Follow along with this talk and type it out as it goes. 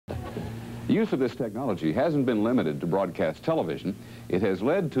The use of this technology hasn't been limited to broadcast television. It has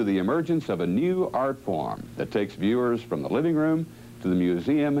led to the emergence of a new art form that takes viewers from the living room to the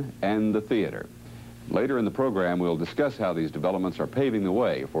museum and the theater. Later in the program, we'll discuss how these developments are paving the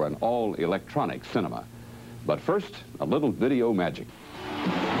way for an all-electronic cinema. But first, a little video magic.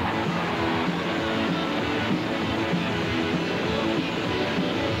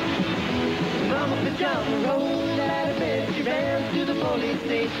 Mama down the road out of bed, she ran to the police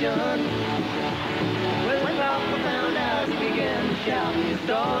station. When Papa found out, he began to shout, he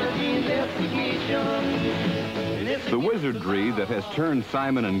started the investigation. The wizardry that has turned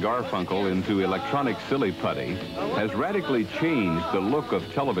Simon and Garfunkel into electronic silly putty has radically changed the look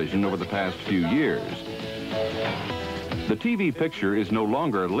of television over the past few years. The TV picture is no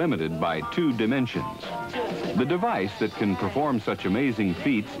longer limited by two dimensions. The device that can perform such amazing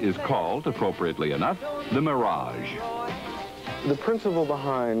feats is called, appropriately enough, the Mirage. The principle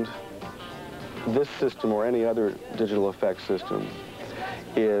behind this system or any other digital effects system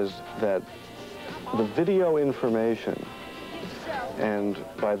is that the video information, and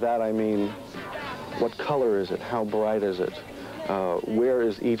by that I mean what color is it, how bright is it, where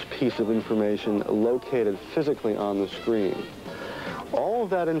is each piece of information located physically on the screen. All of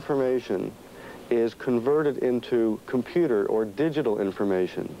that information is converted into computer or digital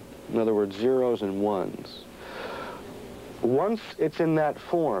information, in other words, zeros and ones. Once it's in that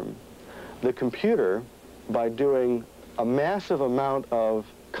form, the computer, by doing a massive amount of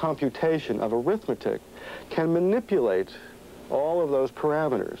computation, of arithmetic, can manipulate all of those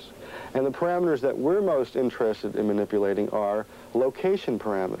parameters. And the parameters that we're most interested in manipulating are location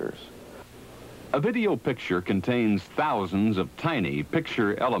parameters. A video picture contains thousands of tiny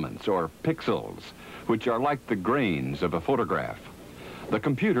picture elements, or pixels, which are like the grains of a photograph. The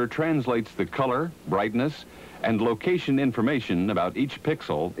computer translates the color, brightness, and location information about each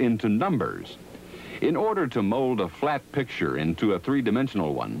pixel into numbers. In order to mold a flat picture into a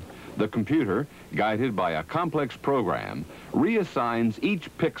three-dimensional one, the computer, guided by a complex program, reassigns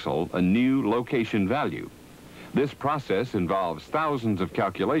each pixel a new location value. This process involves thousands of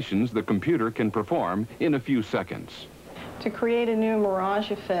calculations the computer can perform in a few seconds. To create a new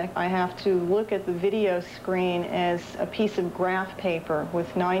Mirage effect, I have to look at the video screen as a piece of graph paper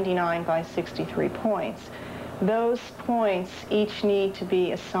with 99 by 63 points. Those points each need to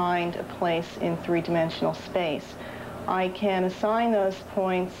be assigned a place in three-dimensional space. I can assign those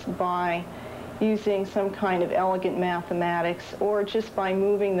points by using some kind of elegant mathematics or just by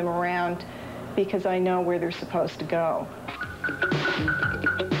moving them around because I know where they're supposed to go.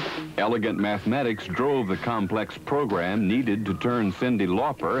 Elegant mathematics drove the complex program needed to turn Cyndi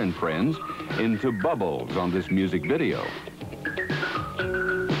Lauper and friends into bubbles on this music video.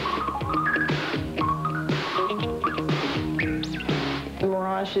 The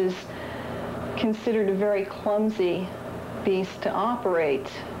Mirage is considered a very clumsy beast to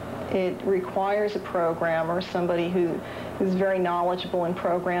operate. It requires a programmer, somebody who is very knowledgeable in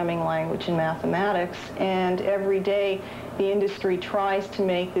programming language and mathematics, and every day the industry tries to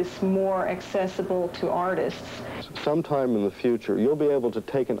make this more accessible to artists. Sometime in the future, you'll be able to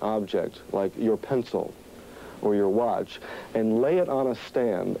take an object like your pencil or your watch and lay it on a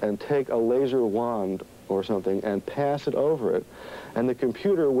stand and take a laser wand or something and pass it over it, and the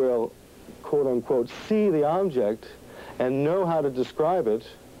computer will, quote-unquote, see the object and know how to describe it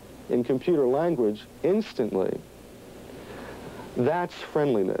in computer language instantly. That's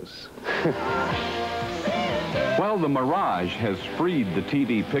friendliness. While the Mirage has freed the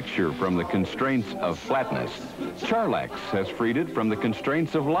TV picture from the constraints of flatness, Charlex has freed it from the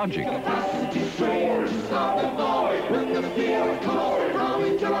constraints of logic.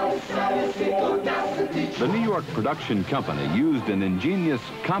 The New York production company used an ingenious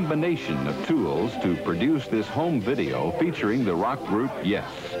combination of tools to produce this home video featuring the rock group Yes.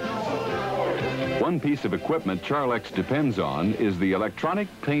 One piece of equipment Charlex depends on is the electronic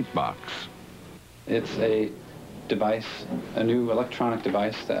paint box. It's a device, a new electronic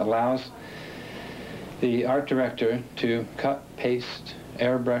device that allows the art director to cut, paste,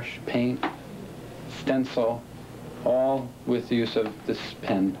 airbrush, paint, stencil, all with the use of this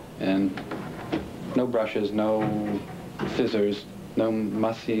pen. And no brushes, no scissors, no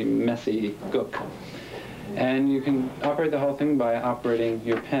messy gook. And you can operate the whole thing by operating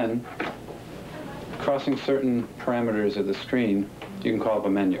your pen, crossing certain parameters of the screen. You can call up a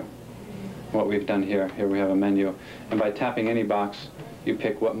menu. What we've done here we have a menu, and by tapping any box, you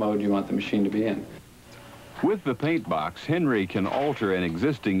pick what mode you want the machine to be in. With the paint box, Henry can alter an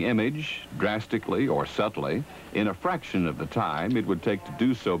existing image drastically or subtly in a fraction of the time it would take to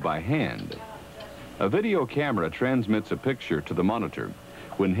do so by hand. A video camera transmits a picture to the monitor,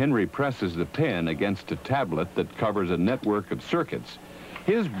 When Henry presses the pen against a tablet that covers a network of circuits,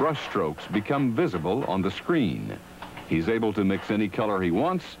 his brush strokes become visible on the screen. He's able to mix any color he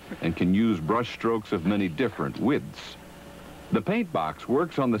wants and can use brush strokes of many different widths. The paint box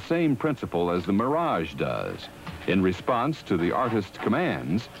works on the same principle as the Mirage does. In response to the artist's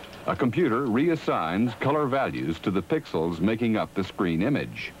commands, a computer reassigns color values to the pixels making up the screen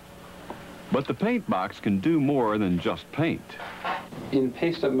image. But the paint box can do more than just paint. In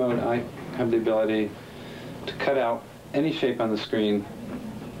paste-up mode, I have the ability to cut out any shape on the screen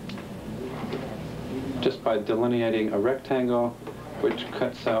just by delineating a rectangle which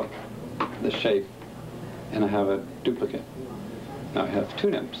cuts out the shape, and I have a duplicate. Now I have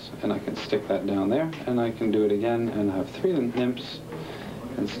 2 nymphs, and I can stick that down there, and I can do it again, and I have 3 nymphs,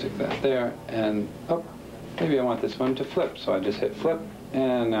 and stick that there, and oh, maybe I want this one to flip, so I just hit flip,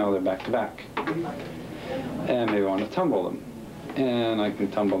 and now they're back to back. And maybe I want to tumble them, and I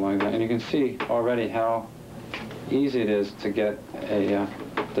can tumble like that, and you can see already how easy it is to get a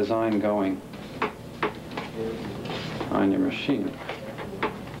design going on your machine.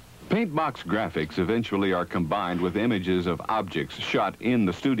 Paintbox graphics eventually are combined with images of objects shot in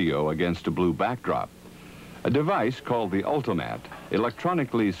the studio against a blue backdrop. A device called the Ultimat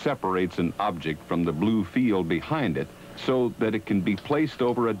electronically separates an object from the blue field behind it so that it can be placed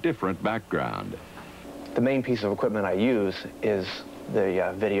over a different background. The main piece of equipment I use is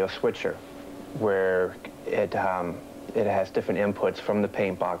the video switcher, where it has different inputs from the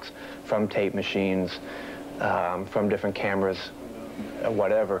paint box, from tape machines, from different cameras,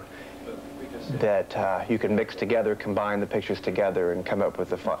 whatever, that you can mix together, combine the pictures together, and come up with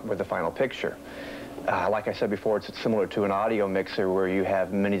the final picture. Like I said before, it's similar to an audio mixer where you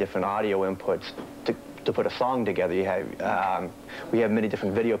have many different audio inputs to put a song together. We have many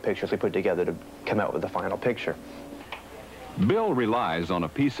different video pictures we put together to come out with the final picture. Bill relies on a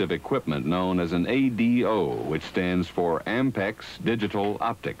piece of equipment known as an ADO, which stands for Ampex Digital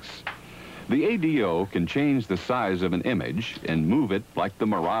Optics. The ADO can change the size of an image and move it like the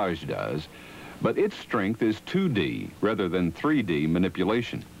Mirage does, but its strength is 2D rather than 3D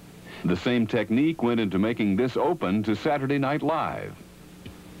manipulation. The same technique went into making this open to Saturday Night Live.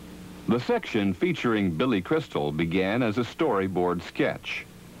 The section featuring Billy Crystal began as a storyboard sketch.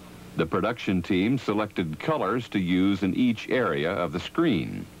 The production team selected colors to use in each area of the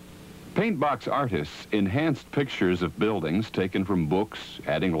screen. Paintbox artists enhanced pictures of buildings taken from books,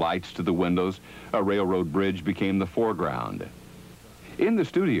 adding lights to the windows. A railroad bridge became the foreground. In the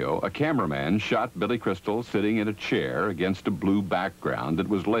studio, a cameraman shot Billy Crystal sitting in a chair against a blue background that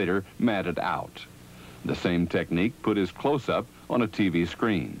was later matted out. The same technique put his close-up on a TV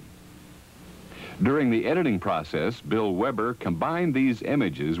screen. During the editing process, Bill Weber combined these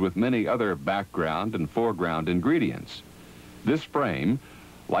images with many other background and foreground ingredients. This frame,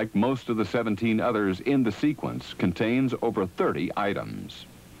 like most of the 17 others in the sequence, contains over 30 items.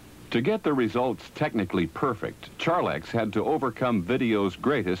 To get the results technically perfect, Charlex had to overcome video's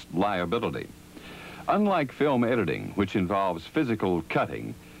greatest liability. Unlike film editing, which involves physical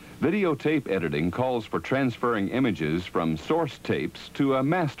cutting, videotape editing calls for transferring images from source tapes to a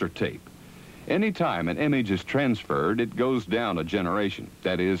master tape. Anytime an image is transferred, it goes down a generation.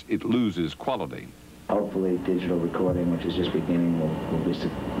 That is, it loses quality. Hopefully digital recording, which is just beginning, will be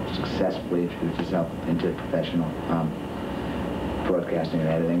successfully introduce itself into professional broadcasting and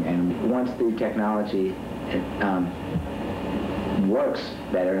editing. And once the technology works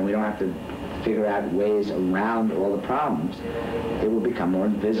better and we don't have to figure out ways around all the problems, it will become more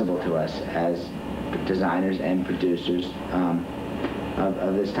invisible to us as designers and producers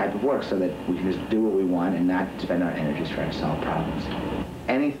of this type of work, so that we can just do what we want and not spend our energies trying to solve problems.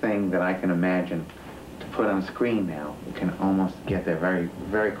 Anything that I can imagine to put on screen now, we can almost get there very,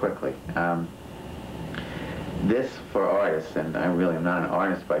 very quickly. This for artists, and I really am not an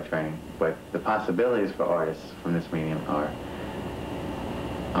artist by training, but the possibilities for artists from this medium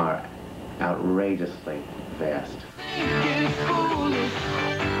are outrageously vast.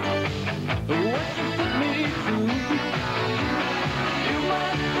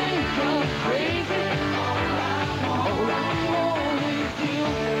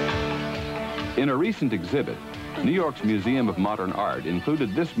 In a recent exhibit, New York's Museum of Modern Art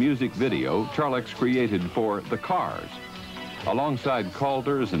included this music video Charlex created for The Cars. Alongside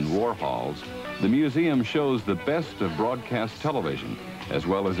Calder's and Warhol's, the museum shows the best of broadcast television, as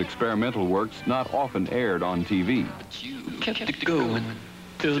well as experimental works not often aired on TV. You kept it going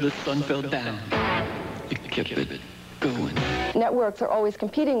till the sun fell down. You kept it going. Networks are always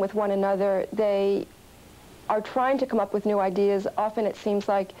competing with one another. They are trying to come up with new ideas. Often it seems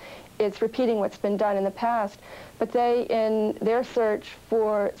like it's repeating what's been done in the past, but they, in their search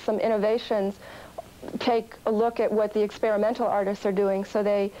for some innovations, take a look at what the experimental artists are doing. So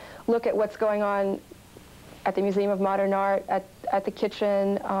they look at what's going on at the Museum of Modern Art, at the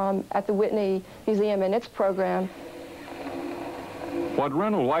Kitchen, at the Whitney Museum and its program. What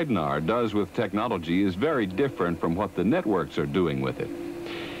Reynold Weidenaar does with technology is very different from what the networks are doing with it.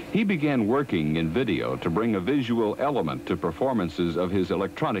 He began working in video to bring a visual element to performances of his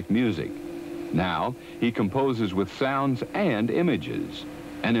electronic music. Now, he composes with sounds and images.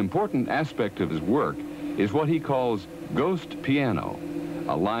 An important aspect of his work is what he calls ghost piano,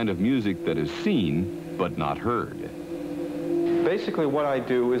 a line of music that is seen but not heard. Basically what I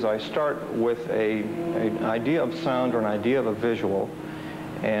do is I start with an idea of sound or an idea of a visual,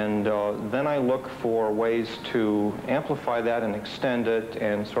 and then I look for ways to amplify that and extend it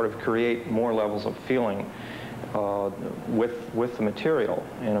and sort of create more levels of feeling with the material.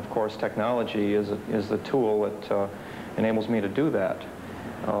 And of course technology is the tool that enables me to do that.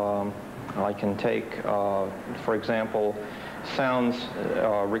 I can take, for example, sounds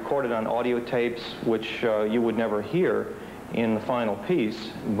recorded on audio tapes which you would never hear in the final piece,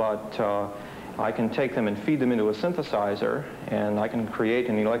 but I can take them and feed them into a synthesizer, and I can create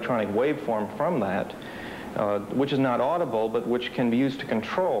an electronic waveform from that, which is not audible, but which can be used to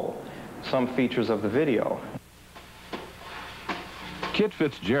control some features of the video. Kit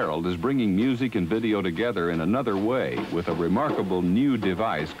Fitzgerald is bringing music and video together in another way with a remarkable new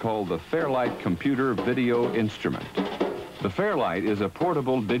device called the Fairlight Computer Video Instrument. The Fairlight is a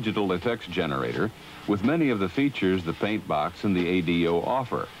portable digital effects generator with many of the features the Paintbox and the ADO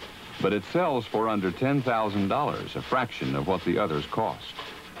offer, but it sells for under $10,000, a fraction of what the others cost.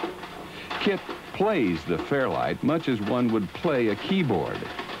 Kit plays the Fairlight much as one would play a keyboard.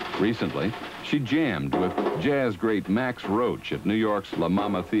 Recently, she jammed with jazz great Max Roach at New York's La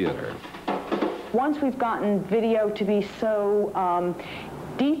Mama Theater. Once we've gotten video to be so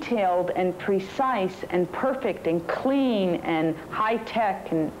detailed and precise and perfect and clean and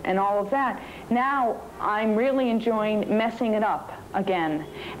high-tech and all of that, now I'm really enjoying messing it up again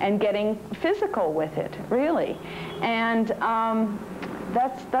and getting physical with it, really. And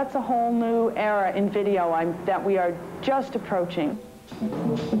that's a whole new era in video that we are just approaching.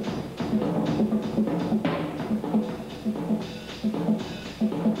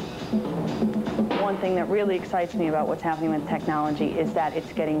 One thing that really excites me about what's happening with technology is that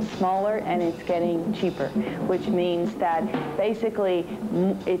it's getting smaller and it's getting cheaper, which means that basically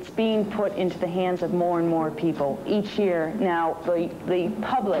it's being put into the hands of more and more people each year. Now the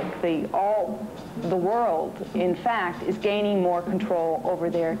public, the world, in fact, is gaining more control over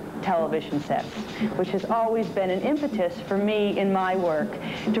their television sets, which has always been an impetus for me in my work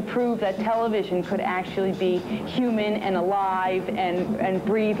to prove that television could actually be human and alive and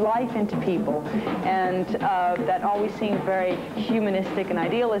breathe life into people. And that always seemed very humanistic and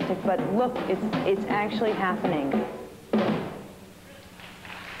idealistic, but look, it's actually happening.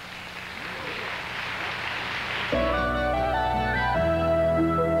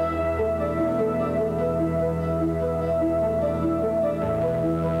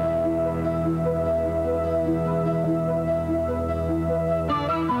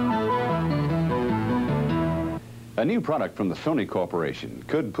 A new product from the Sony Corporation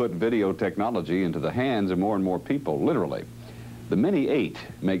could put video technology into the hands of more and more people, literally. The Mini 8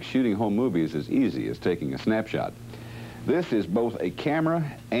 makes shooting home movies as easy as taking a snapshot. This is both a camera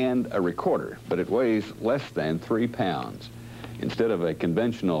and a recorder, but it weighs less than 3 pounds. Instead of a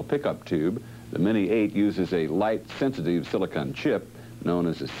conventional pickup tube, the Mini 8 uses a light-sensitive silicon chip known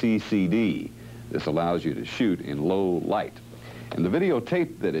as a CCD. This allows you to shoot in low light. And the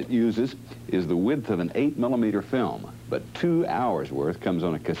videotape that it uses is the width of an 8mm film, but 2 hours worth comes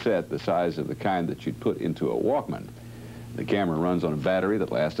on a cassette the size of the kind that you'd put into a Walkman. The camera runs on a battery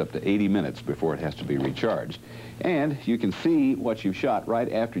that lasts up to 80 minutes before it has to be recharged. And you can see what you've shot right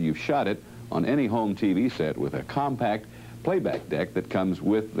after you've shot it on any home TV set with a compact playback deck that comes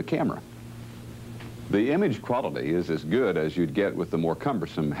with the camera. The image quality is as good as you'd get with the more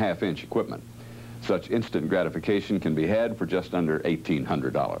cumbersome half-inch equipment. Such instant gratification can be had for just under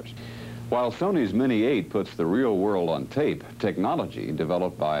 $1,800. While Sony's Mini 8 puts the real world on tape, technology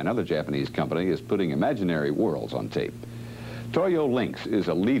developed by another Japanese company is putting imaginary worlds on tape. Toyo Lynx is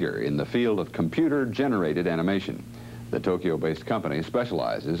a leader in the field of computer-generated animation. The Tokyo-based company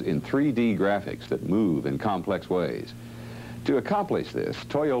specializes in 3D graphics that move in complex ways. To accomplish this,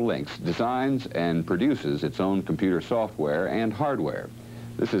 Toyo Lynx designs and produces its own computer software and hardware.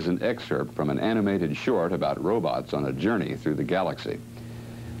 This is an excerpt from an animated short about robots on a journey through the galaxy.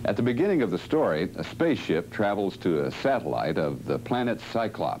 At the beginning of the story, a spaceship travels to a satellite of the planet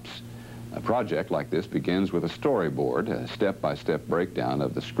Cyclops. A project like this begins with a storyboard, a step-by-step breakdown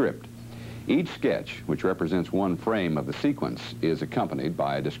of the script. Each sketch, which represents one frame of the sequence, is accompanied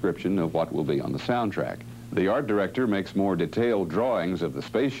by a description of what will be on the soundtrack. The art director makes more detailed drawings of the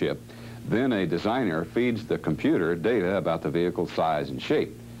spaceship. Then a designer feeds the computer data about the vehicle's size and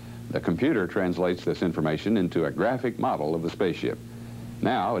shape. The computer translates this information into a graphic model of the spaceship.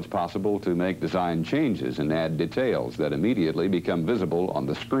 Now it's possible to make design changes and add details that immediately become visible on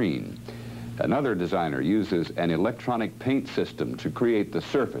the screen. Another designer uses an electronic paint system to create the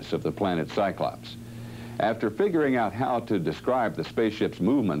surface of the planet Cyclops. After figuring out how to describe the spaceship's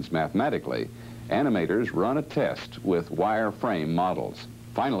movements mathematically, animators run a test with wireframe models.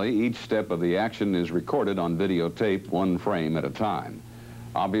 Finally, each step of the action is recorded on videotape, one frame at a time.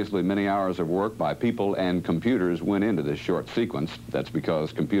 Obviously, many hours of work by people and computers went into this short sequence. That's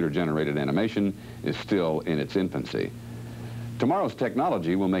because computer-generated animation is still in its infancy. Tomorrow's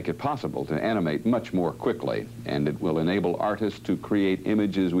technology will make it possible to animate much more quickly, and it will enable artists to create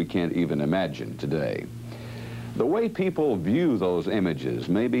images we can't even imagine today. The way people view those images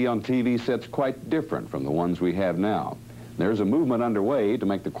may be on TV sets quite different from the ones we have now. There's a movement underway to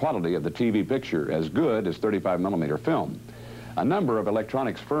make the quality of the TV picture as good as 35mm film. A number of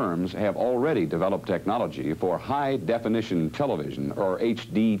electronics firms have already developed technology for high-definition television, or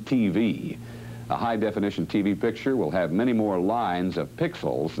HD TV. A high-definition TV picture will have many more lines of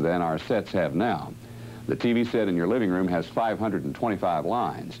pixels than our sets have now. The TV set in your living room has 525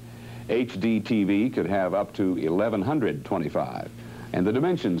 lines. HD TV could have up to 1,125. And the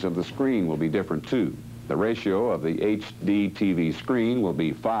dimensions of the screen will be different, too. The ratio of the HD TV screen will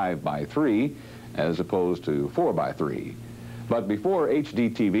be 5:3 as opposed to 4:3. But before HD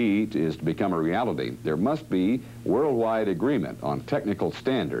TV is to become a reality, there must be worldwide agreement on technical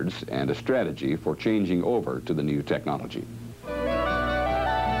standards and a strategy for changing over to the new technology.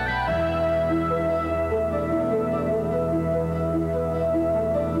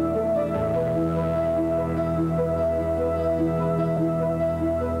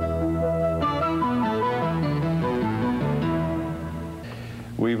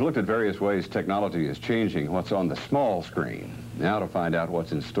 We've looked at various ways technology is changing what's on the small screen. Now to find out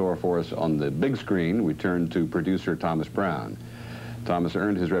what's in store for us on the big screen, we turn to producer Thomas Brown. Thomas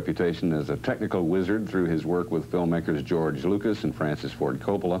earned his reputation as a technical wizard through his work with filmmakers George Lucas and Francis Ford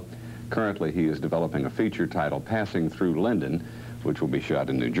Coppola. Currently, he is developing a feature titled Passing Through Linden, which will be shot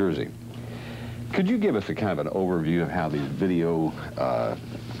in New Jersey. Could you give us a kind of an overview of how these video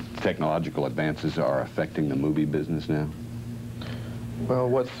technological advances are affecting the movie business now? Well,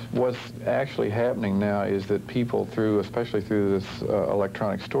 what's actually happening now is that people, especially through this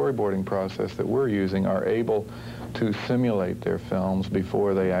electronic storyboarding process that we're using, are able to simulate their films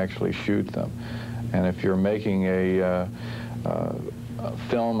before they actually shoot them. And if you're making a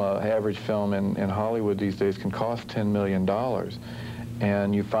film, an average film in Hollywood these days can cost $10 million.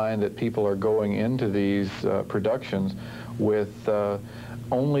 And you find that people are going into these productions with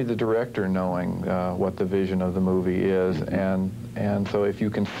only the director knowing what the vision of the movie is, and so if you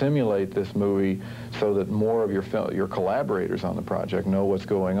can simulate this movie so that more of your collaborators on the project know what's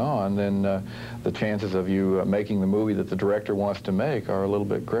going on, then the chances of you making the movie that the director wants to make are a little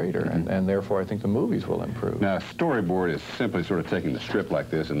bit greater, and therefore I think the movies will improve. Now, a storyboard is simply sort of taking the strip like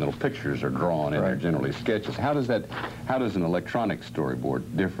this and little pictures are drawn and they're generally sketches. How does an electronic storyboard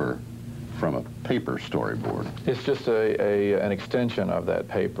differ from a paper storyboard? It's just an extension of that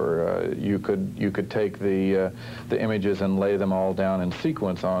paper. You could take the images and lay them all down in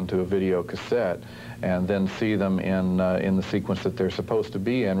sequence onto a video cassette, and then see them in the sequence that they're supposed to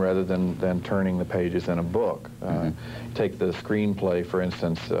be in, rather than turning the pages in a book. Take the screenplay, for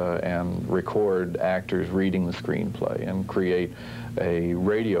instance, and record actors reading the screenplay, and create a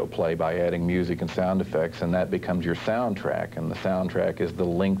radio play by adding music and sound effects, and that becomes your soundtrack, and the soundtrack is the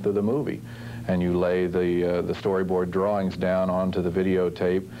length of the movie. And you lay the storyboard drawings down onto the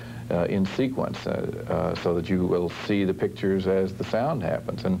videotape in sequence, so that you will see the pictures as the sound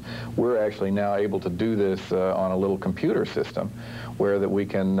happens. And we're actually now able to do this on a little computer system, where that we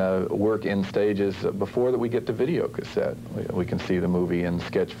can work in stages before that we get to video cassette. We can see the movie in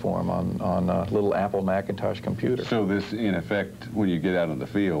sketch form on a little Apple Macintosh computer. So this, in effect, when you get out in the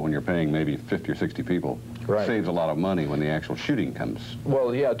field, when you're paying maybe 50 or 60 people, saves a lot of money when the actual shooting comes.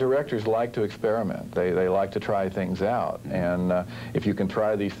 Well, yeah, directors like to experiment. They like to try things out. And if you can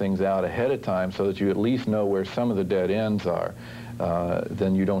try these things out ahead of time so that you at least know where some of the dead ends are,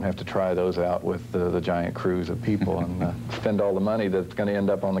 then you don't have to try those out with the giant crews of people and spend all the money that's going to end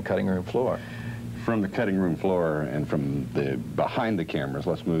up on the cutting room floor. From the cutting room floor and from the behind the cameras,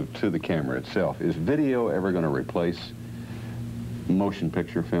 let's move to the camera itself. Is video ever going to replace motion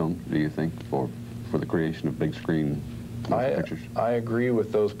picture film, do you think, for the creation of big screen motion pictures? I agree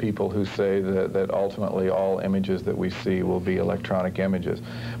with those people who say that ultimately all images that we see will be electronic images,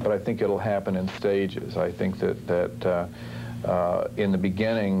 but I think it'll happen in stages. I think that in the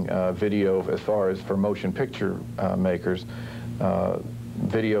beginning, video, as far as for motion picture makers,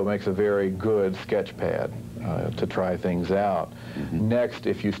 video makes a very good sketch pad to try things out. Mm-hmm. Next,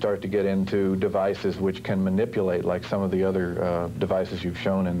 if you start to get into devices which can manipulate, like some of the other devices you've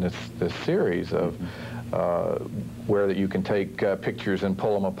shown in this series of, where that you can take pictures and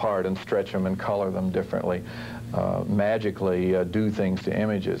pull them apart and stretch them and color them differently, magically do things to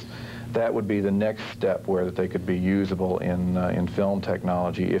images. That would be the next step where that they could be usable in film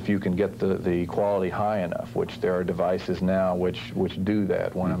technology if you can get the quality high enough, which there are devices now which do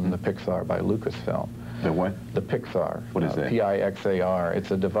that. One of them, the Pixar by Lucasfilm. The what? The Pixar. What is that? Pixar. It's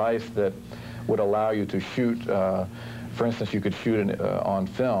a device that would allow you to shoot, for instance, you could shoot it on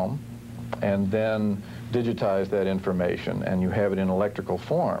film and then digitize that information, and you have it in electrical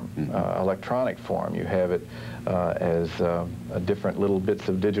form, electronic form. You have it as different little bits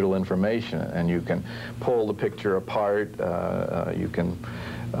of digital information, and you can pull the picture apart. You can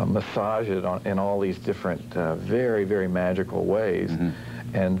massage it in all these different, very, very magical ways,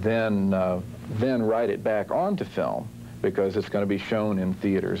 and then write it back onto film, because it's going to be shown in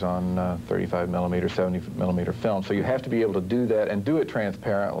theaters on 35 millimeter, 70 millimeter film. So you have to be able to do that and do it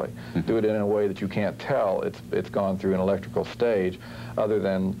transparently. Do it in a way that you can't tell it's gone through an electrical stage, other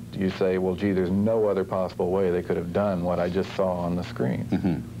than you say, well, gee, there's no other possible way they could have done what I just saw on the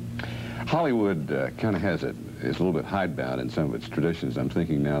screen. Hollywood kind of is a little bit hidebound in some of its traditions. I'm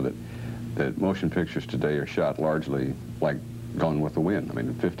thinking now that motion pictures today are shot largely like Gone with the Wind. I mean,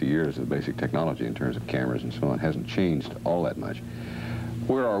 in 50 years, the basic technology in terms of cameras and so on hasn't changed all that much.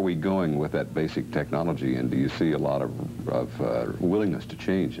 Where are we going with that basic technology, and do you see a lot of willingness to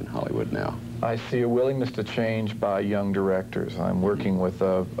change in Hollywood now? I see a willingness to change by young directors. I'm working with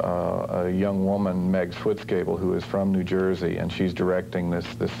a young woman, Meg Switzgable, who is from New Jersey, and she's directing this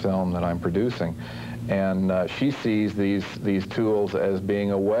film that I'm producing. And she sees these tools as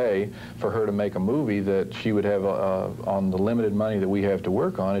being a way for her to make a movie that she would have, on the limited money that we have to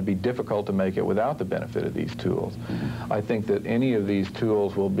work on, it'd be difficult to make it without the benefit of these tools. I think that any of these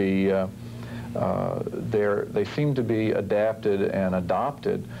tools will be, they seem to be adapted and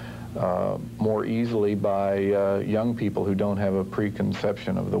adopted more easily by young people who don't have a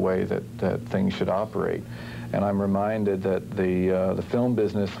preconception of the way that things should operate. And I'm reminded that the film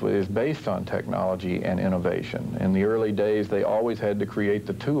business is based on technology and innovation. In the early days, they always had to create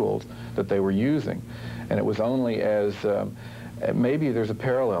the tools that they were using. And it was only as, maybe there's a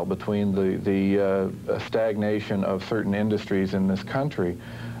parallel between the stagnation of certain industries in this country,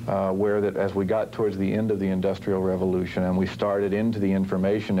 where that as we got towards the end of the Industrial Revolution and we started into the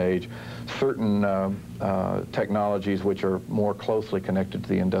information age, certain technologies which are more closely connected to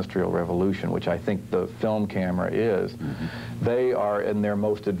the Industrial Revolution, which I think the film camera is, they are in their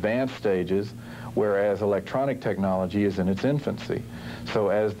most advanced stages, whereas electronic technology is in its infancy. So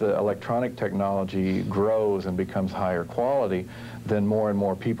as the electronic technology grows and becomes higher quality, then more and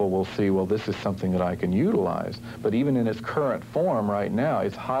more people will see, well, this is something that I can utilize. But even in its current form right now,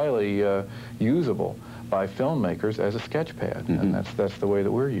 it's highly usable by filmmakers as a sketch pad, and that's the way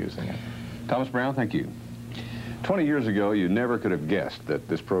that we're using it. Thomas Brown, thank you. 20 years ago, you never could have guessed that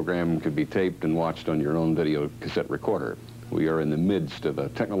this program could be taped and watched on your own video cassette recorder. We are in the midst of a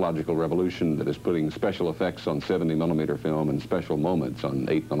technological revolution that is putting special effects on 70 millimeter film and special moments on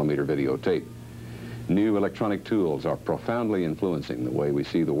 8 millimeter videotape. New electronic tools are profoundly influencing the way we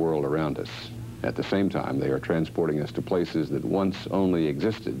see the world around us. At the same time, they are transporting us to places that once only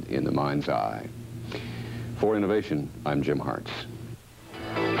existed in the mind's eye. For Innovation, I'm Jim Hartz.